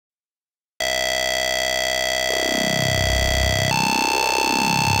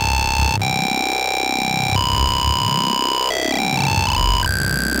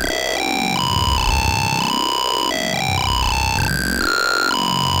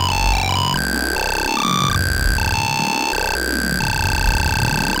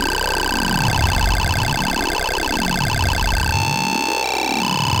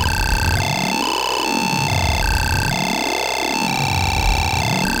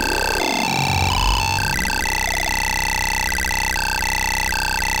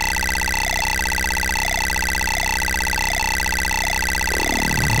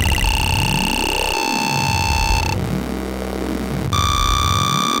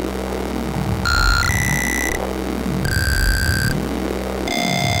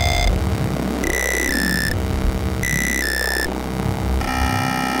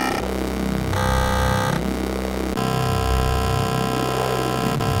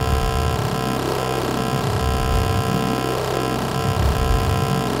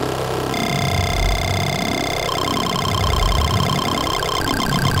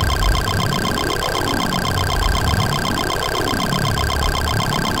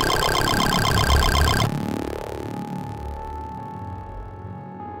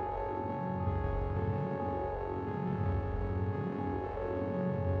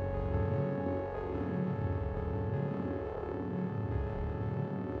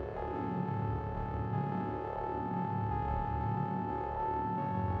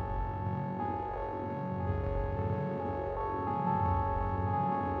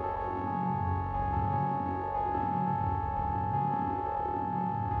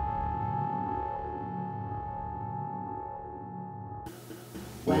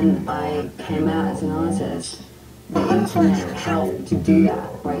When I came out as an artist, the internet helped to do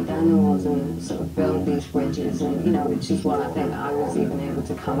that, break down the walls and sort of build these bridges, and which is why I think I was even able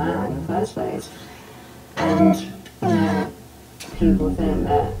to come out in the first place. And people think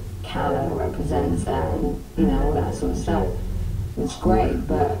that colour represents that, and all that sort of stuff. It's great,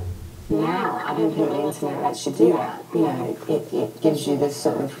 but now I don't think the internet lets you do that. It gives you this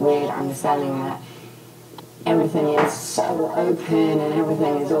sort of weird understanding that everything is so open and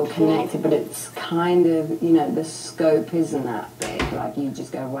everything is all connected, but it's kind of, the scope isn't that big. Like, you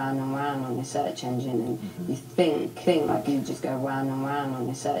just go round and round on the search engine, and you think like you just go round and round on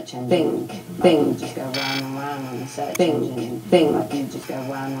the search engine. Think, just go round and round on the search engine. Think like you just go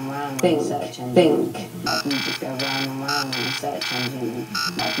round and round on the search engine. Think like you just go round and round on the search engine.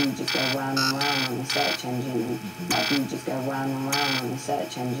 Like you just go round and round on the search engine. Like you just go round and round on the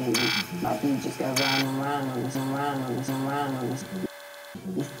search engine. Like you just go round and round on this and round on this and round on this.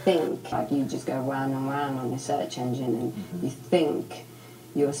 You think like you just go round and round on the search engine, and you think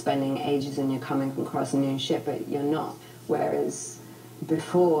you're spending ages and you're coming across new shit, but you're not. Whereas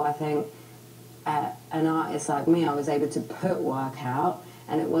before, I think an artist like me, I was able to put work out,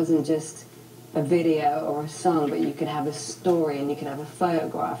 and it wasn't just a video or a song, but you could have a story, and you could have a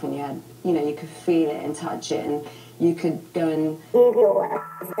photograph, and you had, you could feel it and touch it, and you could go and